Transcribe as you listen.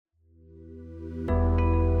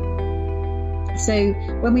So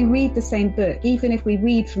when we read the same book, even if we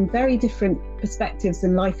read from very different perspectives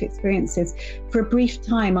and life experiences, for a brief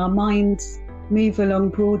time, our minds move along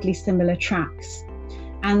broadly similar tracks.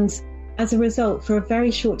 And as a result, for a very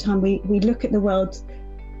short time, we look at the world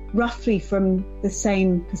roughly from the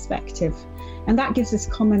same perspective. And that gives us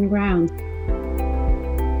common ground.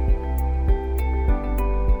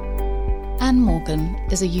 Anne Morgan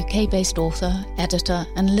is a UK-based author, editor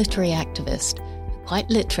and literary activist who quite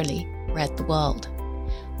literally read the world.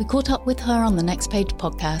 We caught up with her on the Next Page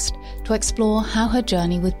podcast to explore how her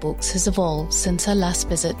journey with books has evolved since her last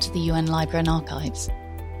visit to the UN Library and Archives.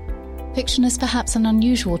 Fiction is perhaps an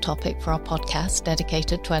unusual topic for our podcast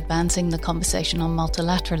dedicated to advancing the conversation on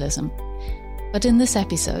multilateralism. But in this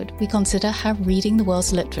episode, we consider how reading the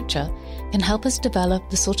world's literature can help us develop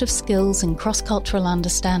the sort of skills and cross-cultural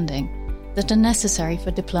understanding that are necessary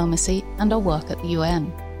for diplomacy and our work at the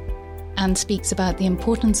UN. Anne speaks about the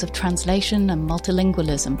importance of translation and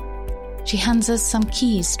multilingualism. She hands us some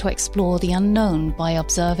keys to explore the unknown by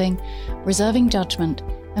observing, reserving judgment,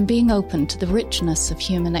 and being open to the richness of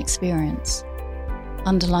human experience.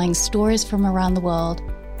 Underlying stories from around the world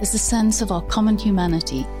is the sense of our common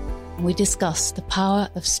humanity, and we discuss the power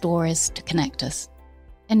of stories to connect us.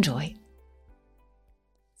 Enjoy.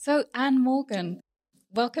 So, Anne Morgan,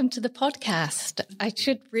 welcome to the podcast. I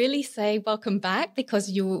should really say welcome back because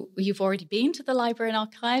you've already been to the Library and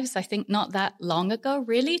Archives, I think not that long ago,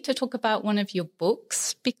 really, to talk about one of your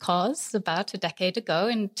books, because about a decade ago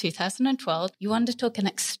in 2012, you undertook an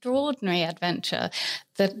extraordinary adventure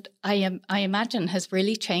that I imagine has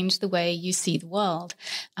really changed the way you see the world.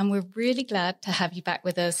 And we're really glad to have you back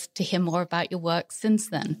with us to hear more about your work since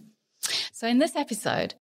then. So in this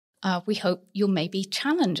episode, we hope you'll maybe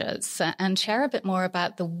challenge us and share a bit more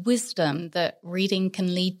about the wisdom that reading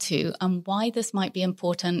can lead to and why this might be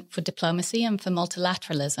important for diplomacy and for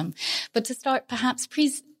multilateralism. But to start, perhaps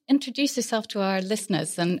please introduce yourself to our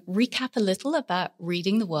listeners and recap a little about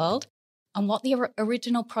Reading the World and what the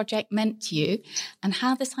original project meant to you and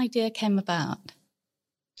how this idea came about.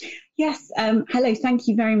 Yes. Hello. Thank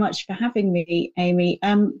you very much for having me, Amy.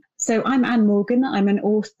 So I'm Anne Morgan. I'm an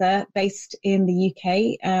author based in the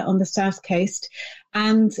UK on the South Coast.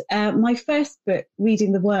 And my first book,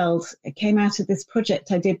 Reading the World, came out of this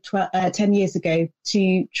project I did 10 years ago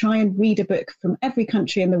to try and read a book from every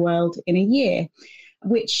country in the world in a year,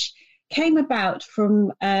 which came about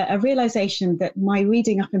from a realization that my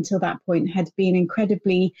reading up until that point had been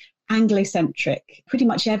incredibly Anglo-centric. Pretty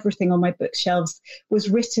much everything on my bookshelves was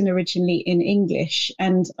written originally in English,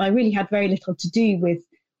 and I really had very little to do with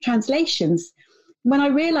translations. When I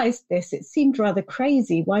realized this, it seemed rather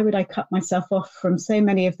crazy. Why would I cut myself off from so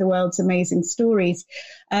many of the world's amazing stories?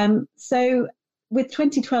 So with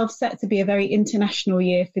 2012 set to be a very international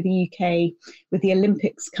year for the UK, with the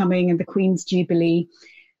Olympics coming and the Queen's Jubilee,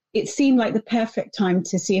 it seemed like the perfect time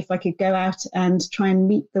to see if I could go out and try and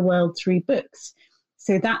meet the world through books.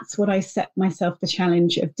 So that's what I set myself the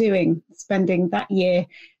challenge of doing, spending that year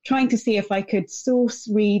trying to see if I could source,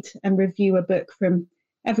 read and review a book from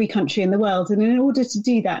every country in the world. And in order to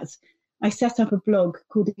do that, I set up a blog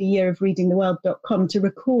called theyearofreadingtheworld.com to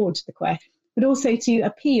record the quest, but also to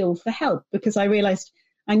appeal for help, because I realized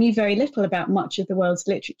I knew very little about much of the world's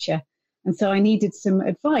literature. And so I needed some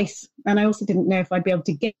advice. And I also didn't know if I'd be able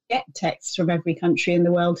to get texts from every country in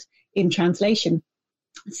the world in translation.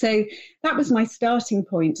 So that was my starting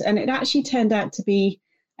point. And it actually turned out to be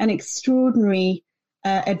an extraordinary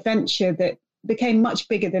adventure that became much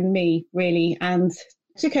bigger than me, really, and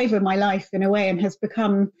took over my life in a way and has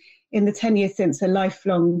become, in the 10 years since, a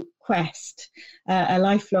lifelong quest, a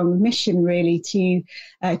lifelong mission, really, to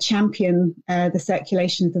champion the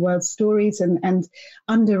circulation of the world's stories and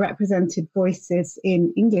underrepresented voices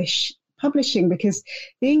in English publishing, because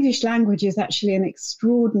the English language is actually an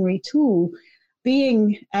extraordinary tool,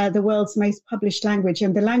 being the world's most published language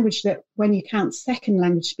and the language that, when you count second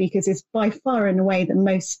language speakers, is by far and away the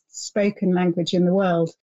most spoken language in the world.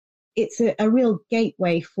 It's a real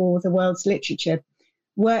gateway for the world's literature.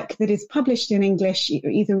 Work that is published in English,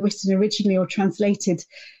 either written originally or translated,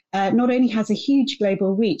 not only has a huge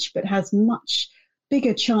global reach, but has much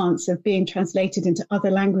bigger chance of being translated into other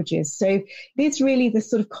languages. So it's really the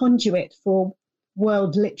sort of conduit for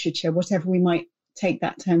world literature, whatever we might take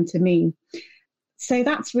that term to mean. So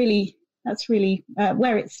that's really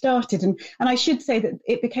where it started. And I should say that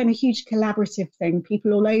it became a huge collaborative thing.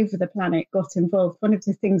 People all over the planet got involved. One of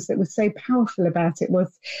the things that was so powerful about it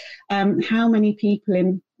was how many people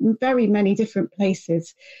in very many different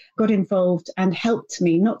places got involved and helped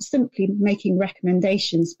me, not simply making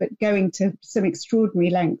recommendations, but going to some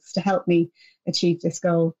extraordinary lengths to help me achieve this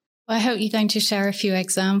goal. I hope you're going to share a few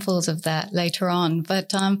examples of that later on. But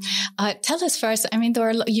tell us first, I mean,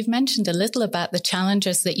 you've mentioned a little about the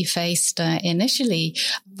challenges that you faced initially,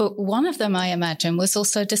 but one of them, I imagine, was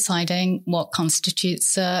also deciding what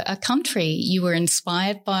constitutes a country. You were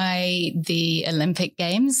inspired by the Olympic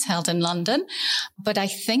Games held in London, but I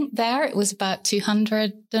think there it was about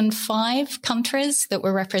 205 countries that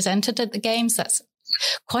were represented at the Games. That's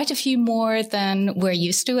quite a few more than we're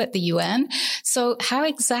used to at the UN. So how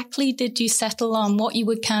exactly did you settle on what you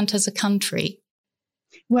would count as a country?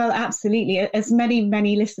 Well, absolutely. As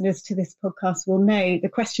many listeners to this podcast will know, the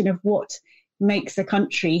question of what makes a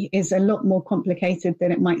country is a lot more complicated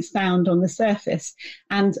than it might sound on the surface.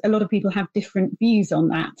 And a lot of people have different views on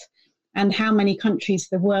that. And how many countries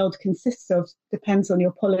the world consists of depends on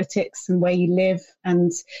your politics and where you live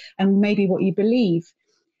and maybe what you believe.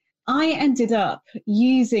 I ended up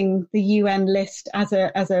using the UN list as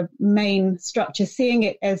a main structure, seeing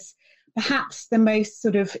it as perhaps the most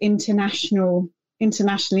sort of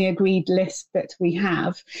internationally agreed list that we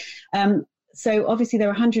have. So obviously there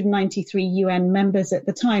were 193 UN members at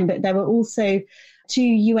the time, but there were also two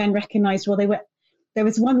UN recognised, there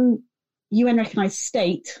was one UN recognised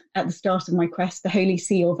state at the start of my quest, the Holy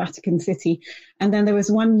See or Vatican City. And then there was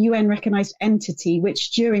one UN recognised entity,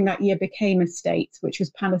 which during that year became a state, which was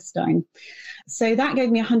Palestine. So that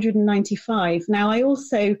gave me 195. Now, I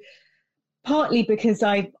also, partly because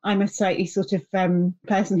I'm a slightly sort of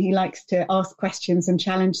person who likes to ask questions and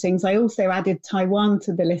challenge things, I also added Taiwan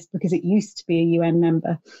to the list because it used to be a UN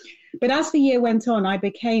member. But as the year went on, I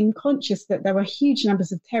became conscious that there were huge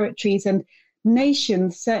numbers of territories and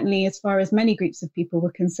nations, certainly as far as many groups of people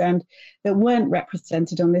were concerned, that weren't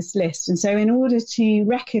represented on this list. And so in order to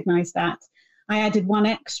recognise that, I added one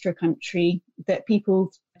extra country that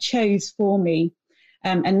people chose for me,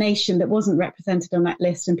 a nation that wasn't represented on that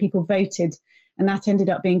list, and people voted, and that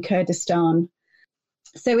ended up being Kurdistan.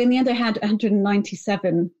 So in the end, I had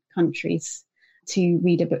 197 countries to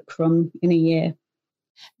read a book from in a year.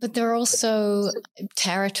 But there are also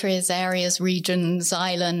territories, areas, regions,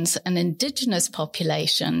 islands, and indigenous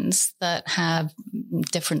populations that have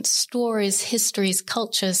different stories, histories,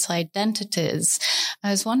 cultures, identities.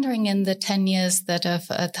 I was wondering, in the 10 years that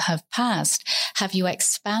have passed, have you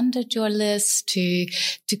expanded your list to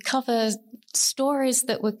cover stories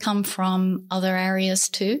that would come from other areas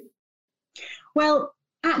too? Well,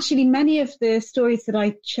 actually, many of the stories that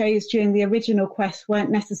I chose during the original quest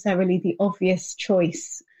weren't necessarily the obvious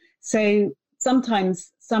choice. So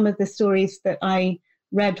sometimes some of the stories that I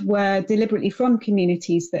read were deliberately from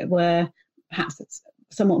communities that were perhaps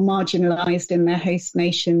somewhat marginalised in their host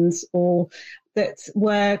nations, or that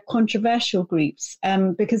were controversial groups,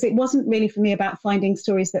 because it wasn't really for me about finding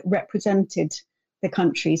stories that represented the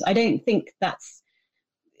countries. I don't think that's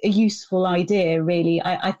a useful idea, really.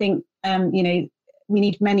 I think, we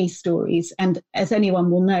need many stories. And as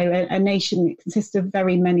anyone will know, a nation consists of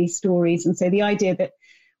very many stories. And so the idea that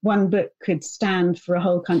one book could stand for a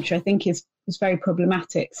whole country, I think is very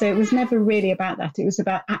problematic. So it was never really about that. It was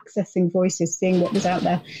about accessing voices, seeing what was out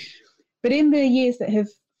there. But in the years that have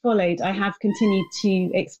followed, I have continued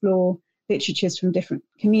to explore literatures from different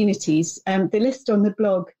communities. The list on the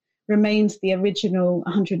blog remains the original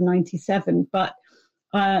 197, but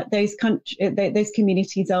those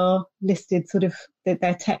communities are listed, sort of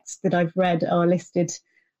their texts that I've read are listed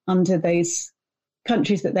under those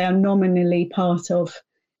countries that they are nominally part of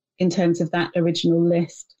in terms of that original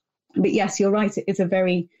list. But yes, you're right, it is a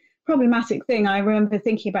very problematic thing. I remember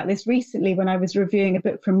thinking about this recently when I was reviewing a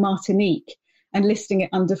book from Martinique and listing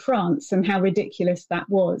it under France, and how ridiculous that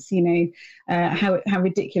was, how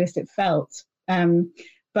ridiculous it felt.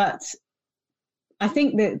 But I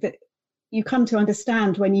think that you come to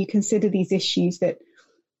understand when you consider these issues that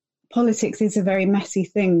politics is a very messy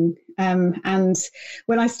thing. And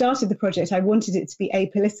when I started the project, I wanted it to be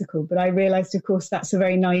apolitical, but I realised, of course, that's a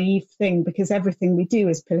very naive thing, because everything we do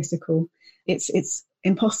is political. It's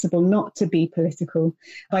impossible not to be political.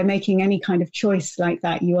 By making any kind of choice like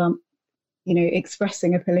that, you are,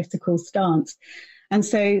 expressing a political stance. And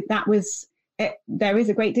so that was it. There is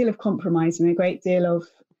a great deal of compromise and a great deal of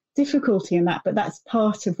difficulty in that, but that's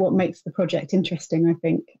part of what makes the project interesting, I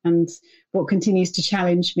think, and what continues to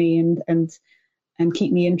challenge me and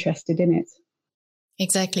keep me interested in it.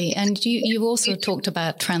 Exactly. And you also talked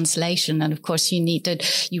about translation. And of course,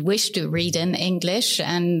 you wish to read in English,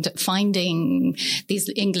 and finding these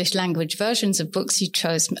English language versions of books you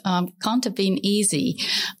chose can't have been easy.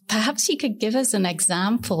 Perhaps you could give us an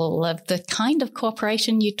example of the kind of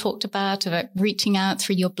cooperation you talked about reaching out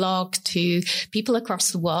through your blog to people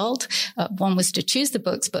across the world. One was to choose the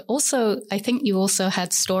books, but also I think you also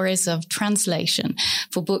had stories of translation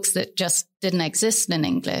for books that just didn't exist in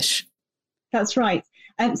English. That's right.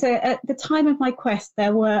 So at the time of my quest,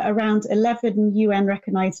 there were around 11 UN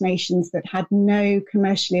recognised nations that had no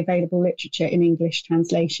commercially available literature in English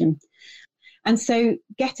translation. And so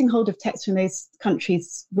getting hold of texts from those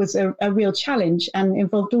countries was a real challenge and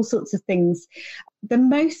involved all sorts of things. The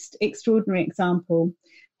most extraordinary example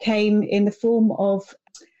came in the form of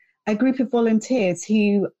a group of volunteers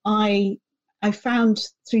who I found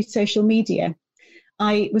through social media.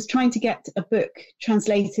 I was trying to get a book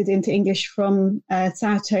translated into English from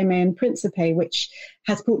Sao Tome and Principe, which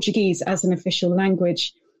has Portuguese as an official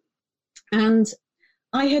language. And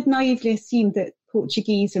I had naively assumed that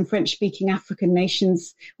Portuguese and French-speaking African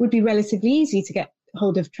nations would be relatively easy to get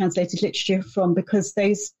hold of translated literature from because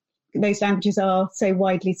those languages are so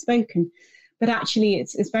widely spoken. But actually,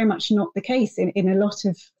 it's very much not the case in a lot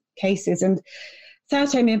of cases. And Sao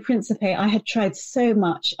Tome and Principe, I had tried so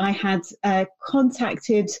much. I had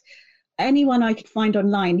contacted anyone I could find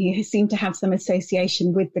online who seemed to have some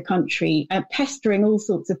association with the country, pestering all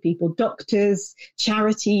sorts of people, doctors,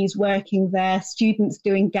 charities working there, students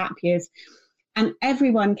doing gap years. And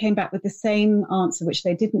everyone came back with the same answer, which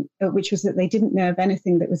was that they didn't know of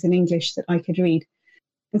anything that was in English that I could read.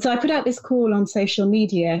 And so I put out this call on social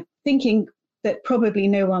media, thinking that probably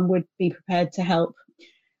no one would be prepared to help.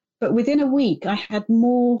 But within a week, I had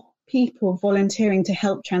more people volunteering to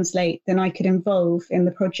help translate than I could involve in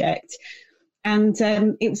the project. And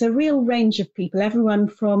it was a real range of people, everyone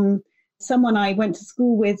from someone I went to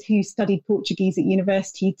school with who studied Portuguese at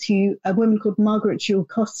university to a woman called Margaret Jewel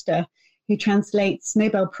Costa, who translates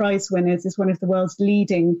Nobel Prize winners, is one of the world's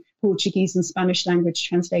leading Portuguese and Spanish language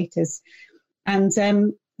translators. And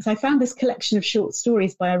so I found this collection of short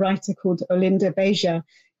stories by a writer called Olinda Beja,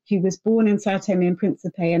 who was born in Sao Tome and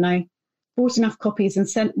Principe, and I bought enough copies and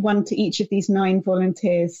sent one to each of these 9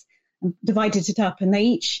 volunteers and divided it up, and they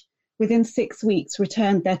each, within 6 weeks,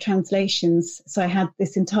 returned their translations. So I had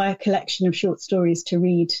this entire collection of short stories to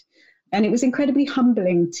read, and it was incredibly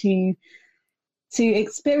humbling to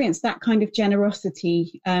experience that kind of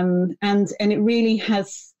generosity, and it really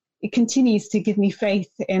it continues to give me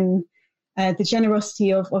faith in the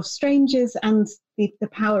generosity of strangers and the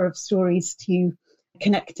power of stories to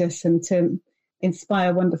connect us and to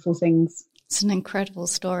inspire wonderful things. It's an incredible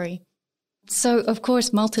story. So, of course,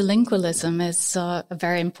 multilingualism is a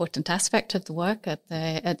very important aspect of the work at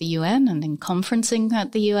the UN and in conferencing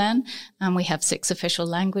at the UN. And we have 6 official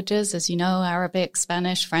languages, as you know: Arabic,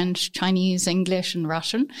 Spanish, French, Chinese, English, and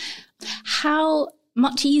Russian. How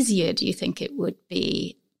much easier do you think it would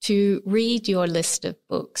be to read your list of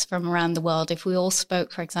books from around the world if we all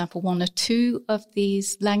spoke, for example, 1 or 2 of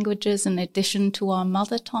these languages in addition to our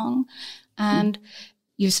mother tongue? And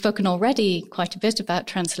you've spoken already quite a bit about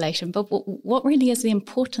translation, but what really is the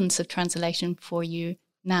importance of translation for you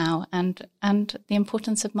now, and the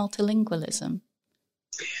importance of multilingualism?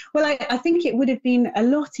 Well, I think it would have been a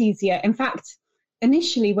lot easier. In fact,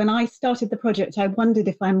 initially, when I started the project, I wondered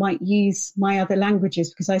if I might use my other languages,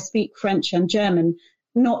 because I speak French and German.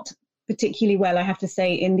 Not particularly well, I have to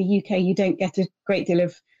say. In the UK, you don't get a great deal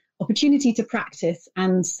of opportunity to practice,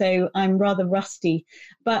 and so I'm rather rusty.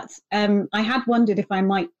 But I had wondered if I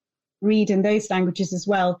might read in those languages as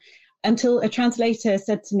well, until a translator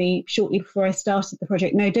said to me shortly before I started the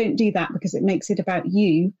project, no, don't do that, because it makes it about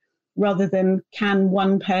you rather than can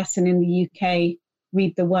one person in the UK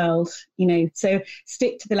read the world, so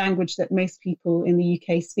stick to the language that most people in the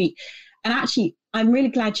UK speak. And actually, I'm really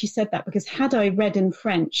glad she said that, because had I read in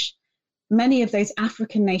French, many of those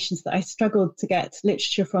African nations that I struggled to get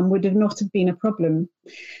literature from would have not have been a problem.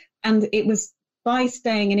 And it was by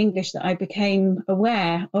staying in English that I became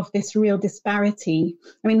aware of this real disparity.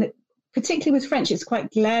 I mean, particularly with French, it's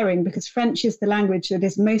quite glaring, because French is the language that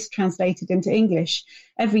is most translated into English.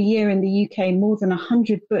 Every year in the UK, more than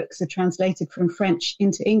 100 books are translated from French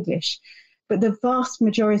into English. But the vast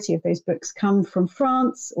majority of those books come from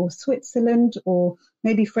France or Switzerland or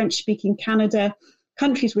maybe French-speaking Canada,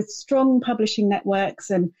 countries with strong publishing networks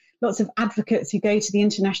and lots of advocates who go to the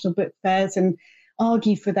international book fairs and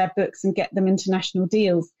argue for their books and get them international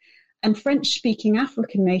deals. And French-speaking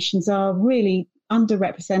African nations are really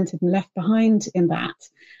underrepresented and left behind in that.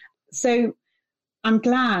 So I'm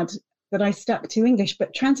glad that I stuck to English.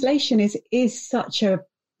 But translation is such a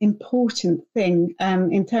important thing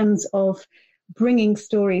in terms of bringing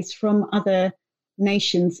stories from other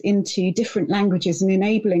nations into different languages and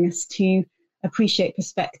enabling us to appreciate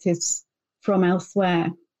perspectives from elsewhere.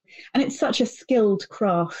 And it's such a skilled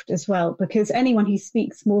craft as well, because anyone who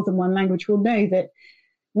speaks more than one language will know that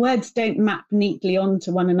words don't map neatly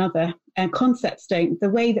onto one another, and concepts don't. The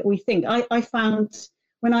way that we think, I found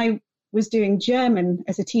when I was doing German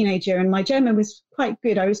as a teenager, and my German was quite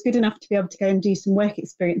good. I was good enough to be able to go and do some work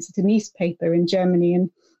experience at a newspaper in Germany.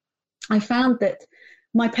 And I found that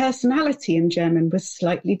my personality in German was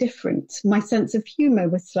slightly different. My sense of humor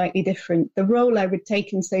was slightly different. The role I would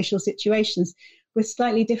take in social situations was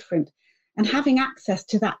slightly different. And having access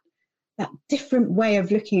to that different way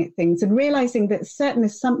of looking at things and realizing that certain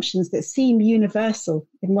assumptions that seem universal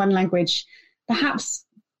in one language perhaps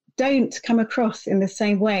don't come across in the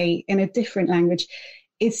same way in a different language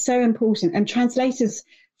is so important. And translators,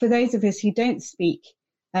 for those of us who don't speak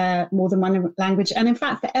more than one language, and in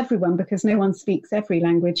fact for everyone, because no one speaks every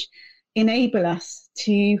language, enable us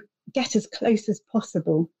to get as close as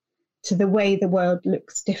possible to the way the world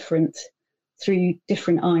looks different through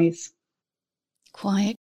different eyes.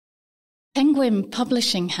 Quite. Penguin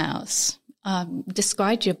Publishing House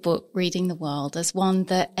described your book, Reading the World, as one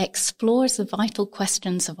that explores the vital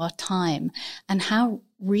questions of our time and how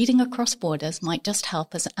reading across borders might just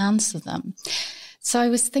help us answer them. So I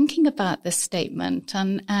was thinking about this statement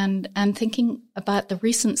and thinking about the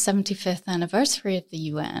recent 75th anniversary of the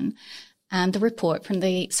UN and the report from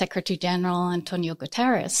the Secretary General, Antonio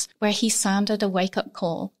Guterres, where he sounded a wake-up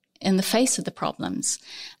call in the face of the problems,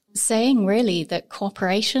 saying really that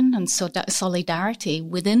cooperation and solidarity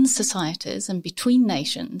within societies and between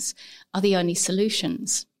nations are the only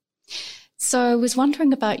solutions. So I was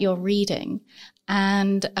wondering about your reading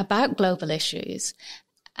and about global issues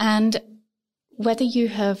and whether you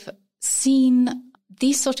have seen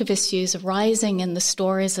these sort of issues arising in the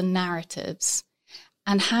stories and narratives,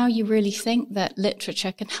 and how you really think that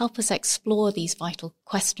literature can help us explore these vital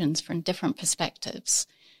questions from different perspectives.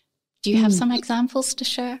 Do you have some examples to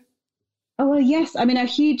share? Oh, well, yes. I mean, a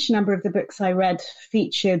huge number of the books I read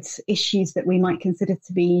featured issues that we might consider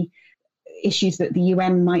to be issues that the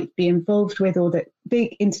UN might be involved with, or that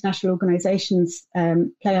big international organizations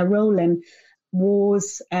play a role in.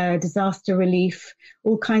 Wars, disaster relief,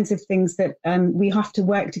 all kinds of things that we have to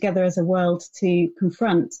work together as a world to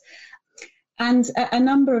confront. And a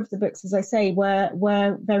number of the books, as I say,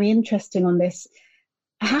 were very interesting on this.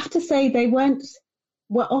 I have to say they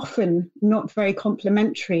were often not very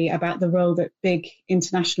complimentary about the role that big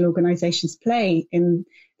international organizations play in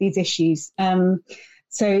these issues.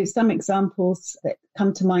 So some examples that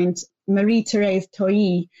come to mind, Marie-Thérèse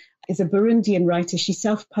Toyi is a Burundian writer. She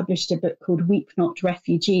self-published a book called Weep Not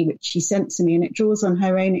Refugee, which she sent to me, and it draws on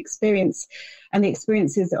her own experience and the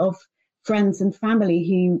experiences of friends and family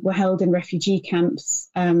who were held in refugee camps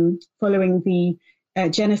following the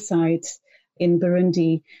genocide in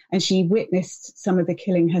Burundi, and she witnessed some of the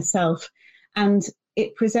killing herself. And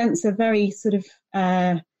it presents a very sort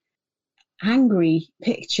of angry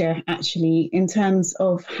picture, actually, in terms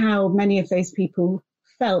of how many of those people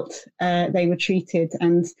felt they were treated,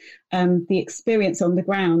 and the experience on the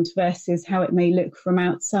ground versus how it may look from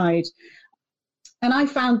outside. And I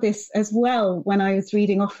found this as well when I was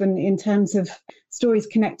reading, often in terms of stories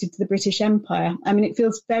connected to the British Empire. I mean, it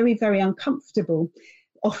feels very, very uncomfortable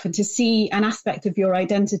often to see an aspect of your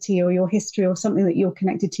identity or your history or something that you're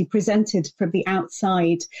connected to presented from the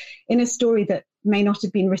outside in a story that may not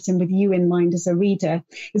have been written with you in mind as a reader.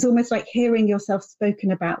 It's almost like hearing yourself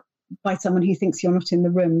spoken about by someone who thinks you're not in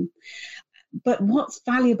the room. But what's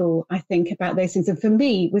valuable, I think, about those things, and for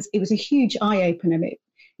me, it was a huge eye-opener. It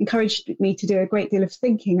encouraged me to do a great deal of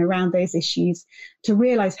thinking around those issues, to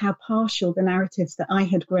realise how partial the narratives that I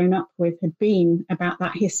had grown up with had been about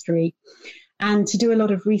that history, and to do a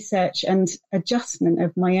lot of research and adjustment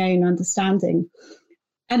of my own understanding.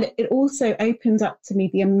 And it also opened up to me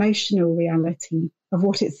the emotional reality of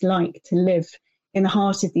what it's like to live in the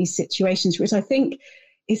heart of these situations, which I think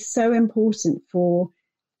is so important for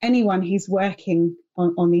anyone who's working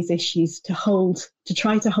on these issues to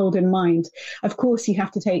try to hold in mind. Of course, you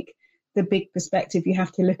have to take the big perspective. You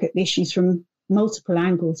have to look at the issues from multiple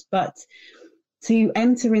angles, but to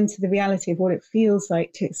enter into the reality of what it feels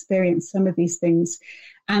like to experience some of these things,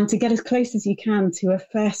 and to get as close as you can to a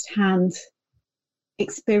first-hand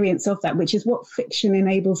experience of that, which is what fiction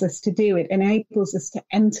enables us to do. It enables us to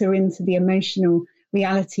enter into the emotional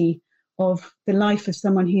reality of the life of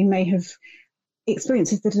someone who may have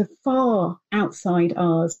experiences that are far outside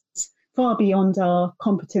ours, far beyond our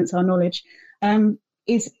competence, our knowledge,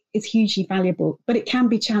 is is hugely valuable, but it can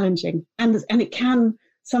be challenging, and it can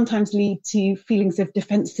sometimes lead to feelings of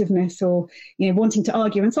defensiveness or, wanting to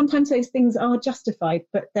argue. And sometimes those things are justified,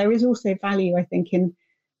 but there is also value, I think, in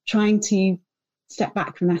trying to step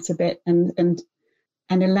back from that a bit and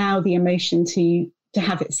allow the emotion to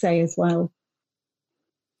have its say as well.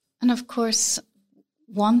 And of course,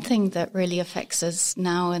 one thing that really affects us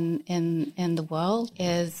now in the world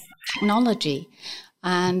is technology.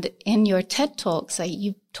 And in your TED Talks,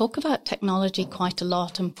 you talk about technology quite a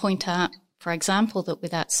lot and point out, for example, that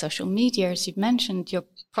without social media, as you've mentioned, your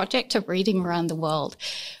project of reading around the world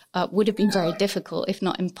would have been very difficult, if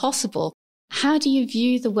not impossible. How do you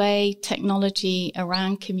view the way technology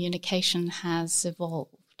around communication has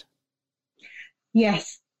evolved?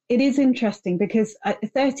 Yes, it is interesting because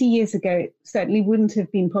 30 years ago, it certainly wouldn't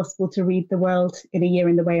have been possible to read the world in a year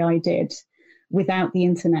in the way I did without the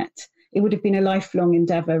internet. It would have been a lifelong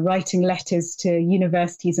endeavour, writing letters to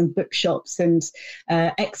universities and bookshops and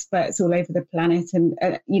experts all over the planet. And,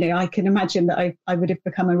 I can imagine that I would have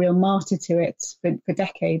become a real martyr to it for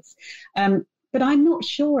decades. But I'm not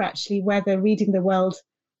sure, actually, whether reading the world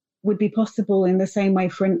would be possible in the same way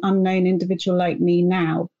for an unknown individual like me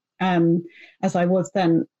now, as I was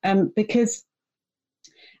then, because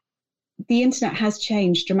the internet has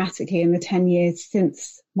changed dramatically in the 10 years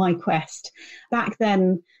since my quest. Back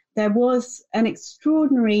then, there was an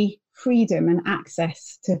extraordinary freedom and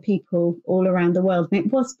access to people all around the world. And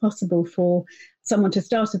it was possible for someone to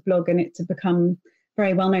start a blog and it to become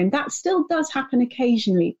very well known. That still does happen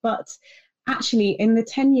occasionally, but actually in the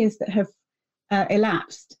 10 years that have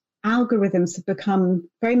elapsed, algorithms have become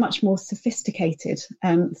very much more sophisticated,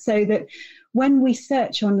 so that when we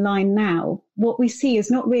search online now, what we see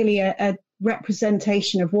is not really a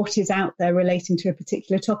representation of what is out there relating to a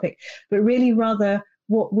particular topic, but really rather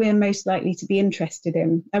what we're most likely to be interested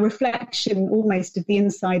in, a reflection almost of the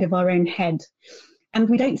inside of our own head. And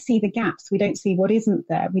we don't see the gaps, we don't see what isn't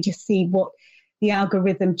there, we just see what the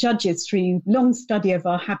algorithm judges through long study of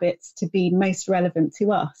our habits to be most relevant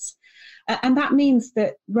to us. And that means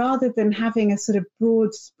that rather than having a sort of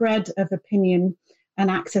broad spread of opinion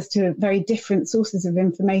and access to very different sources of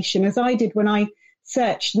information, as I did when I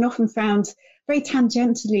searched and often found very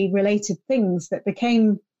tangentially related things that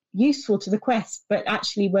became useful to the quest, but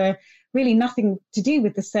actually were really nothing to do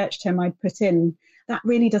with the search term I'd put in. That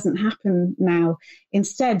really doesn't happen now.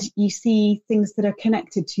 Instead, you see things that are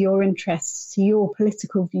connected to your interests, to your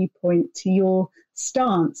political viewpoint, to your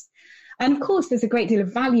stance. And of course, there's a great deal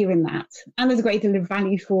of value in that. And there's a great deal of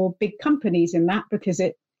value for big companies in that, because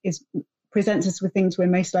it presents us with things we're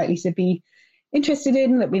most likely to be interested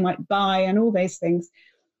in, that we might buy and all those things.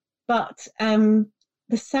 But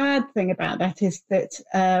the sad thing about that is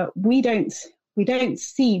that we don't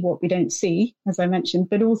see what we don't see, as I mentioned,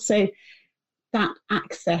 but also that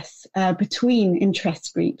access between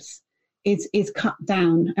interest groups is cut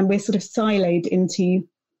down, and we're sort of siloed into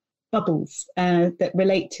bubbles that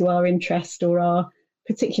relate to our interest or our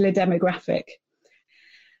particular demographic.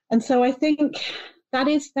 And so I think that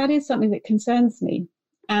is something that concerns me,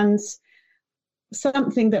 and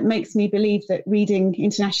something that makes me believe that reading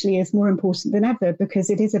internationally is more important than ever, because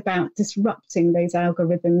it is about disrupting those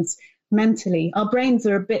algorithms mentally. Our brains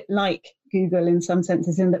are a bit like Google in some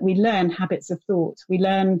senses, in that we learn habits of thought. We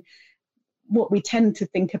learn what we tend to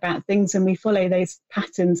think about things, and we follow those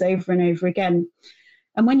patterns over and over again.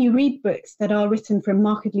 And when you read books that are written from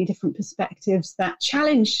markedly different perspectives, that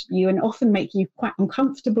challenge you and often make you quite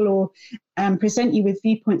uncomfortable, or present you with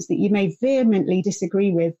viewpoints that you may vehemently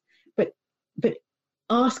disagree with, but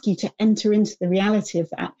ask you to enter into the reality of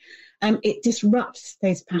that, it disrupts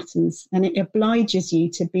those patterns, and it obliges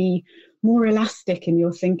you to be more elastic in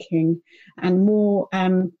your thinking and more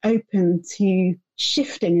open to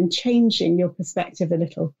shifting and changing your perspective a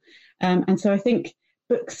little. And so I think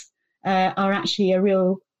books are actually a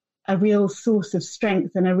real source of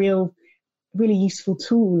strength and a really useful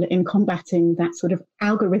tool in combating that sort of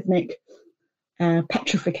algorithmic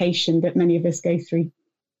petrification that many of us go through.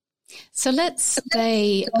 So let's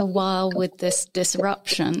stay a while with this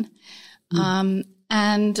disruption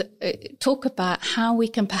and talk about how we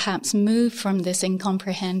can perhaps move from this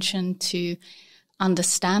incomprehension to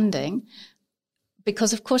understanding,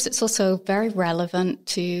 because, of course, it's also very relevant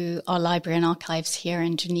to our library and archives here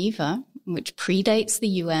in Geneva, which predates the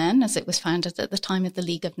UN, as it was founded at the time of the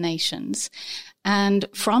League of Nations. And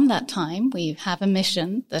from that time, we have a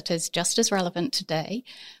mission that is just as relevant today,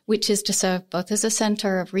 which is to serve both as a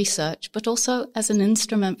center of research, but also as an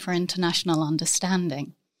instrument for international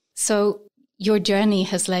understanding. So Your journey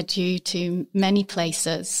has led you to many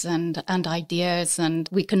places and ideas, and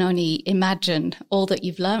we can only imagine all that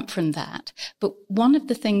you've learnt from that. But one of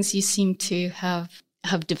the things you seem to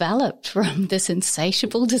have developed from this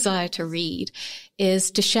insatiable desire to read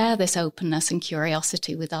is to share this openness and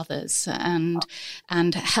curiosity with others and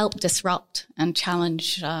help disrupt and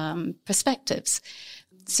challenge perspectives.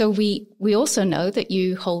 So we also know that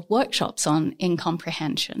you hold workshops on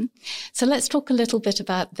incomprehension. So let's talk a little bit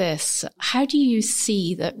about this. How do you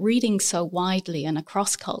see that reading so widely and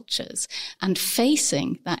across cultures and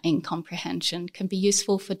facing that incomprehension can be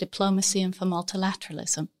useful for diplomacy and for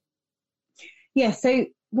multilateralism? Yeah, so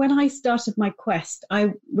when I started my quest,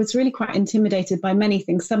 I was really quite intimidated by many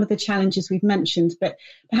things, some of the challenges we've mentioned, but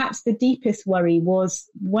perhaps the deepest worry was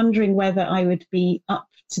wondering whether I would be up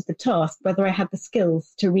to the task, whether I had the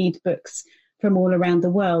skills to read books from all around the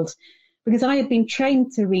world. Because I had been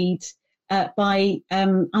trained to read by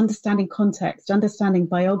understanding context, understanding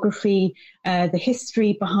biography, the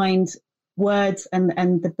history behind words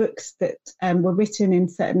and the books that were written in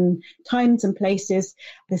certain times and places,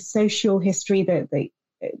 the social history, the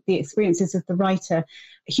experiences of the writer,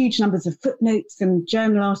 huge numbers of footnotes and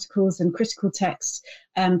journal articles and critical texts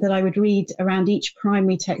that I would read around each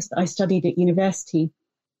primary text that I studied at university.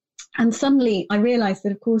 And suddenly I realized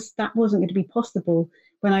that, of course, that wasn't going to be possible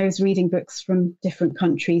when I was reading books from different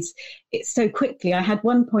countries. It's so quickly. I had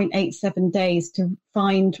 1.87 days to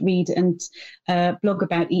find, read and blog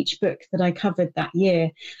about each book that I covered that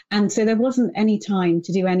year. And so there wasn't any time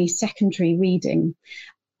to do any secondary reading.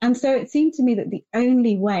 And so it seemed to me that the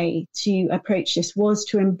only way to approach this was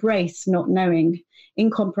to embrace not knowing,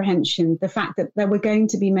 incomprehension, the fact that there were going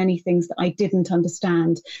to be many things that I didn't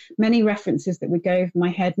understand, many references that would go over my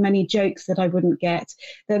head, many jokes that I wouldn't get,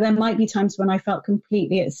 that there might be times when I felt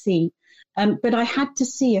completely at sea. But I had to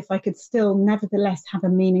see if I could still nevertheless have a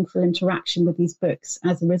meaningful interaction with these books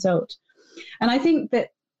as a result. And I think that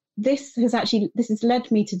this has led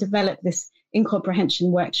me to develop this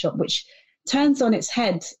incomprehension workshop, which turns on its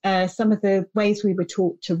head some of the ways we were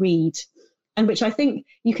taught to read, and which I think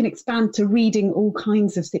you can expand to reading all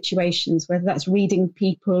kinds of situations, whether that's reading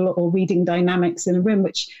people or reading dynamics in a room,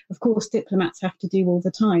 which, of course, diplomats have to do all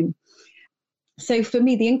the time. So for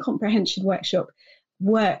me, the incomprehension workshop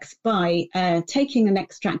works by taking an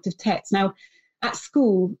extract of text. Now, at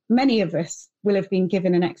school, many of us will have been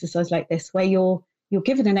given an exercise like this, where you're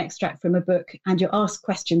given an extract from a book and you're asked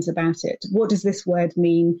questions about it. What does this word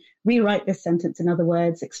mean? Rewrite this sentence in other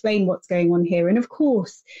words, explain what's going on here. And of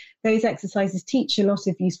course, those exercises teach a lot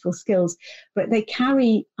of useful skills, but they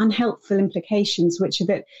carry unhelpful implications, which are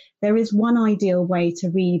that there is one ideal way to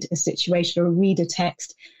read a situation or read a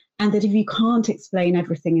text, and that if you can't explain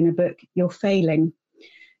everything in a book, you're failing.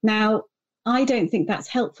 Now, I don't think that's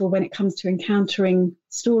helpful when it comes to encountering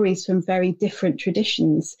stories from very different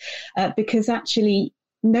traditions, because actually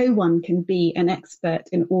no one can be an expert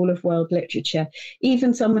in all of world literature.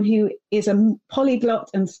 Even someone who is a polyglot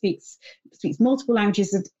and speaks multiple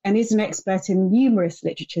languages and is an expert in numerous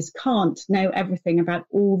literatures can't know everything about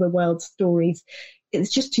all the world's stories.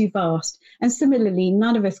 It's just too vast. And similarly,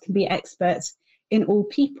 none of us can be experts in all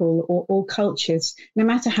people or all cultures, no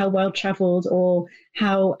matter how well-travelled or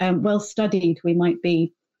how well-studied we might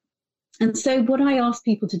be. And so what I ask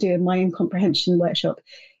people to do in my incomprehension workshop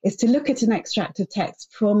is to look at an extract of text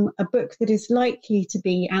from a book that is likely to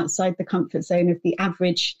be outside the comfort zone of the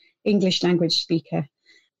average English language speaker.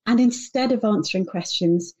 And instead of answering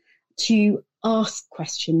questions, to ask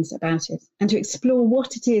questions about it and to explore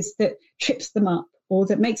what it is that trips them up or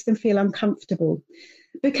that makes them feel uncomfortable.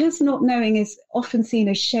 Because not knowing is often seen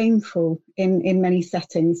as shameful in many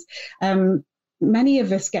settings, many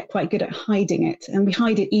of us get quite good at hiding it, and we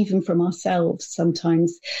hide it even from ourselves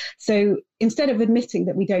sometimes. So instead of admitting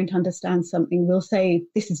that we don't understand something, we'll say,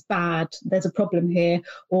 this is bad, there's a problem here,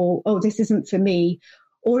 or, oh, this isn't for me.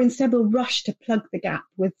 Or instead we'll rush to plug the gap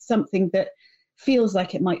with something that feels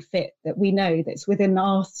like it might fit, that we know that's within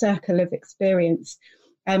our circle of experience.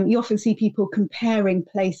 You often see people comparing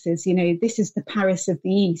places, this is the Paris of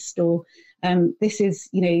the East, or this is,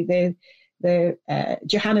 the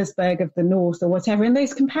Johannesburg of the North, or whatever. And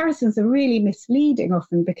those comparisons are really misleading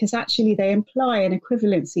often, because actually they imply an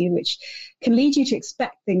equivalency which can lead you to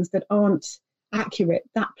expect things that aren't accurate.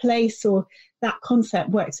 That place or that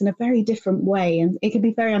concept works in a very different way, and it can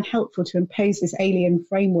be very unhelpful to impose this alien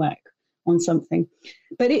framework on something.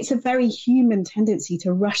 But it's a very human tendency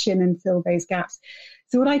to rush in and fill those gaps.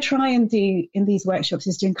 So what I try and do in these workshops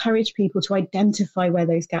is to encourage people to identify where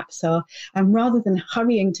those gaps are, and rather than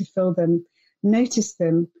hurrying to fill them, notice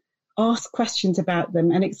them, ask questions about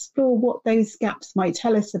them, and explore what those gaps might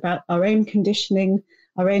tell us about our own conditioning,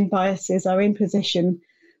 our own biases, our own position,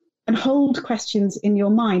 and hold questions in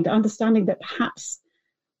your mind, understanding that perhaps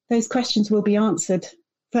those questions will be answered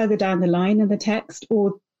further down the line in the text,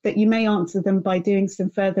 or that you may answer them by doing some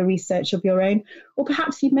further research of your own, or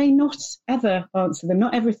perhaps you may not ever answer them.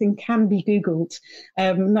 Not everything can be Googled.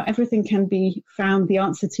 Not everything can be found the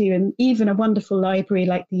answer to in even a wonderful library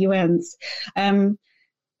like the UN's. And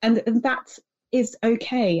that is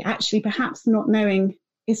okay. Actually, perhaps not knowing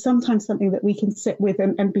is sometimes something that we can sit with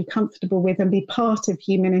and be comfortable with and be part of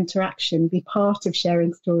human interaction, be part of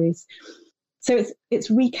sharing stories. So it's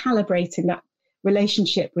recalibrating that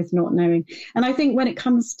relationship with not knowing. And I think when it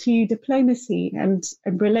comes to diplomacy and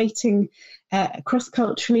relating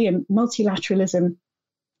cross-culturally and multilateralism,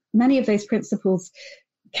 many of those principles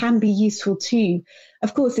can be useful too.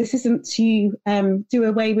 Of course, this isn't to do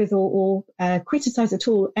away with or criticize at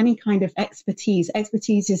all any kind of expertise.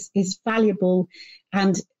 Expertise is valuable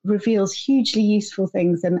and reveals hugely useful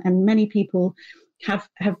things, and many people have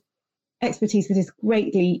expertise that is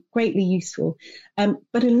greatly useful.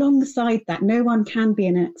 But alongside that, no one can be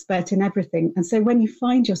an expert in everything. And so when you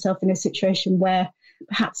find yourself in a situation where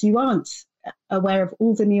perhaps you aren't aware of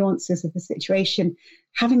all the nuances of the situation,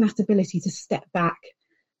 having that ability to step back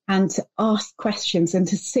and to ask questions and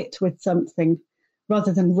to sit with something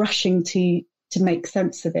rather than rushing to make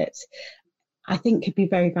sense of it, I think could be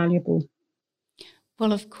very valuable.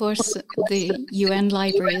 Well, of course, the UN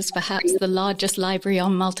library is perhaps the largest library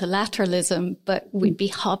on multilateralism, but we'd be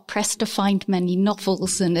hard-pressed to find many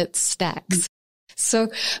novels in its stacks. So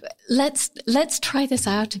let's try this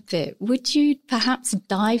out a bit. Would you perhaps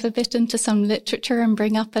dive a bit into some literature and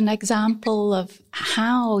bring up an example of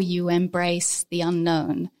how you embrace the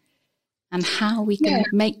unknown and how we can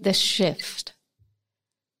make this shift?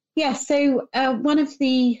 Yeah, so one of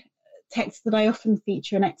the texts that I often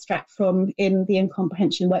feature an extract from in the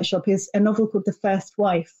Incomprehension workshop is a novel called The First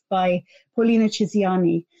Wife by Paulina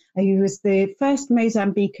Chiziani, who was the first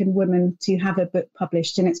Mozambican woman to have a book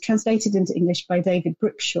published, and it's translated into English by David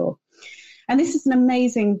Brookshaw. And this is an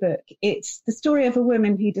amazing book. It's the story of a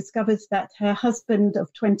woman who discovers that her husband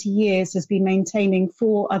of 20 years has been maintaining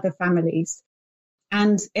 4 other families.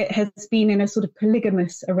 And it has been in a sort of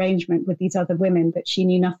polygamous arrangement with these other women that she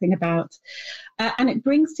knew nothing about. And it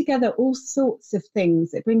brings together all sorts of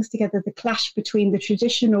things. It brings together the clash between the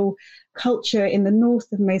traditional culture in the north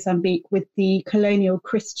of Mozambique with the colonial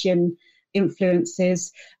Christian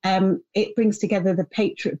influences. It brings together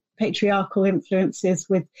the patriarchal influences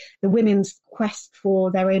with the women's quest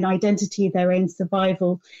for their own identity, their own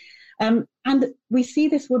survival. And we see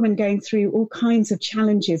this woman going through all kinds of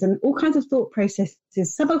challenges and all kinds of thought processes,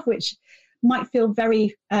 some of which might feel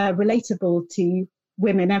very relatable to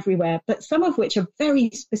women everywhere, but some of which are very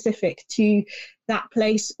specific to that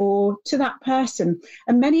place or to that person.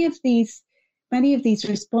 And many of these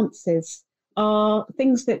responses are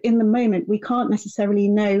things that in the moment we can't necessarily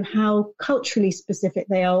know how culturally specific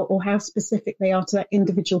they are or how specific they are to that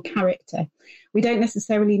individual character. We don't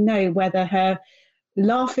necessarily know whether her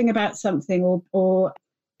laughing about something or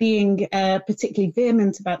being particularly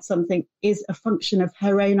vehement about something is a function of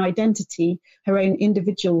her own identity, her own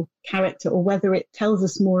individual character, or whether it tells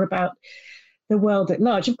us more about the world at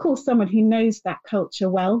large. Of course, someone who knows that culture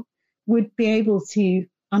well would be able to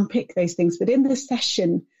unpick those things. But in this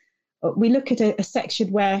session, we look at a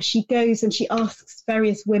section where she goes and she asks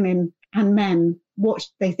various women and men what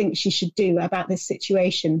they think she should do about this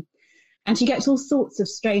situation. And she gets all sorts of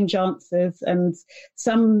strange answers, and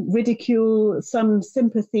some ridicule, some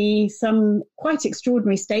sympathy, some quite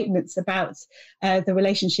extraordinary statements about the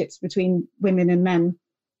relationships between women and men.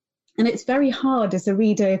 And it's very hard as a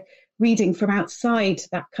reader reading from outside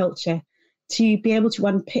that culture to be able to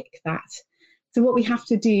unpick that. So what we have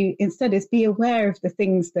to do instead is be aware of the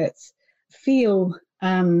things that feel,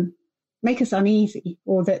 make us uneasy,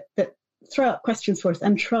 or that throw up questions for us,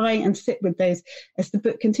 and try and sit with those as the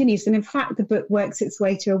book continues. And in fact, the book works its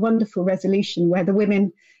way to a wonderful resolution where the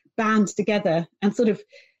women band together and sort of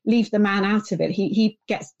leave the man out of it. He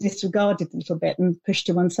gets disregarded a little bit and pushed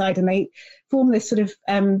to one side, and they form this sort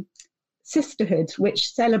of sisterhood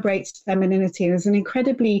which celebrates femininity and is an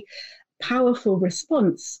incredibly powerful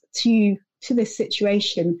response to this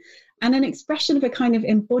situation, and an expression of a kind of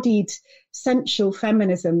embodied sensual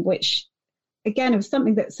feminism, which again, it was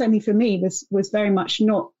something that certainly for me was very much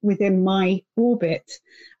not within my orbit,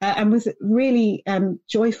 and was really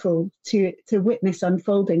joyful to witness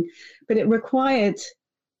unfolding. But it required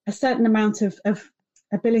a certain amount of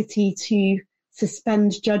ability to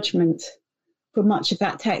suspend judgment for much of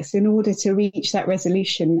that text in order to reach that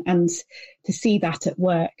resolution and to see that at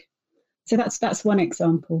work. So that's one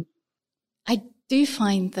example. I do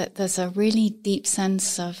find that there's a really deep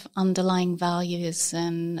sense of underlying values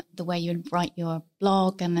in the way you write your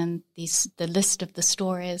blog and in the list of the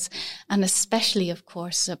stories, and especially, of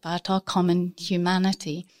course, about our common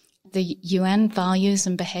humanity. The UN values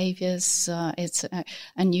and behaviors, it's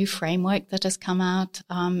a new framework that has come out,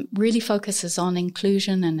 really focuses on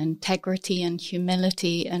inclusion and integrity and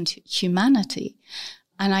humility and humanity.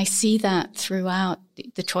 And I see that throughout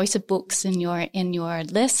the choice of books in your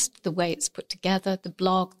list, the way it's put together, the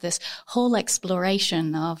blog, this whole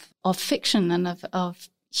exploration of fiction and of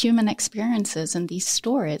human experiences and these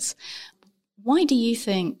stories. Why do you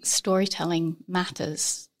think storytelling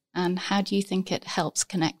matters? And how do you think it helps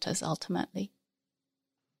connect us ultimately?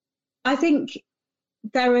 I think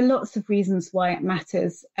there are lots of reasons why it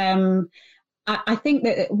matters. I think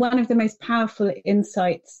that one of the most powerful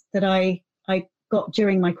insights that I got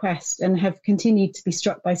during my quest and have continued to be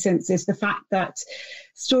struck by since is the fact that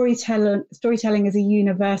storytelling is a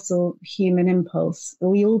universal human impulse.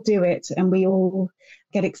 We all do it and we all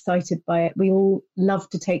get excited by it. We all love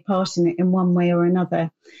to take part in it in one way or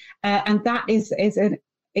another. And that is an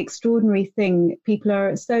extraordinary thing. People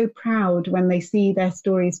are so proud when they see their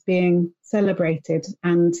stories being celebrated,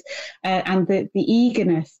 and the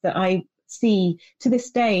eagerness that I see to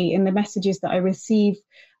this day in the messages that I receive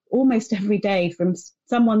almost every day from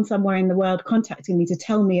someone somewhere in the world contacting me to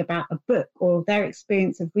tell me about a book or their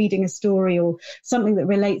experience of reading a story or something that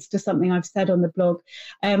relates to something I've said on the blog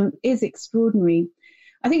is extraordinary.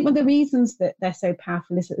 I think one of the reasons that they're so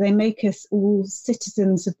powerful is that they make us all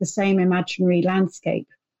citizens of the same imaginary landscape.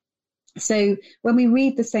 So when we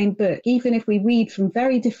read the same book, even if we read from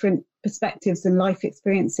very different perspectives and life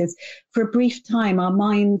experiences, for a brief time, our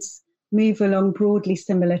minds move along broadly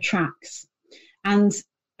similar tracks. And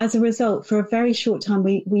as a result, for a very short time,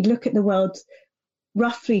 we look at the world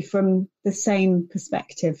roughly from the same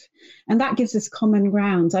perspective. And that gives us common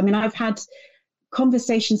ground. I mean, I've had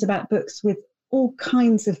conversations about books with all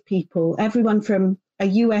kinds of people, everyone from a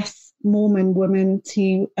US Mormon woman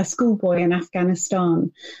to a schoolboy in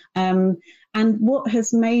Afghanistan. And what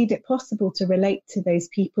has made it possible to relate to those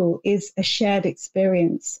people is a shared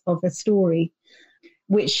experience of a story,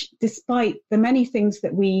 which, despite the many things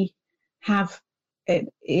that we have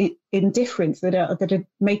in difference that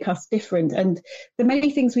make us different, and the many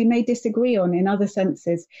things we may disagree on in other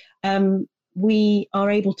senses, we are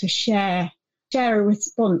able to share a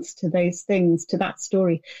response to those things, to that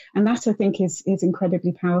story. And that, I think, is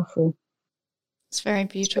incredibly powerful. It's very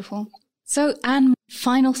beautiful. So, Anne,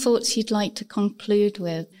 final thoughts you'd like to conclude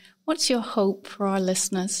with? What's your hope for our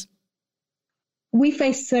listeners? We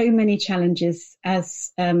face so many challenges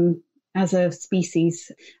as a species,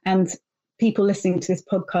 and people listening to this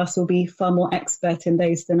podcast will be far more expert in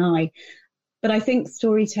those than I. But I think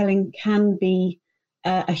storytelling can be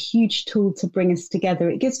a huge tool to bring us together.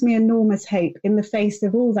 It gives me enormous hope in the face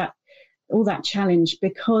of all that challenge,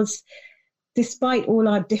 because despite all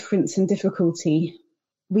our difference and difficulty,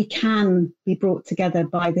 we can be brought together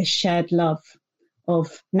by this shared love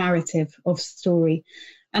of narrative, of story.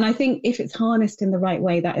 And I think if it's harnessed in the right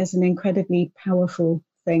way, that is an incredibly powerful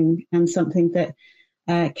thing, and something that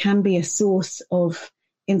can be a source of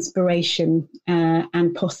inspiration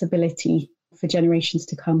and possibility for generations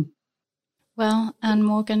to come. Well, Anne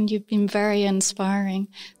Morgan, you've been very inspiring.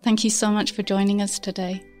 Thank you so much for joining us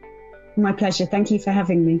today. My pleasure. Thank you for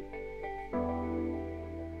having me.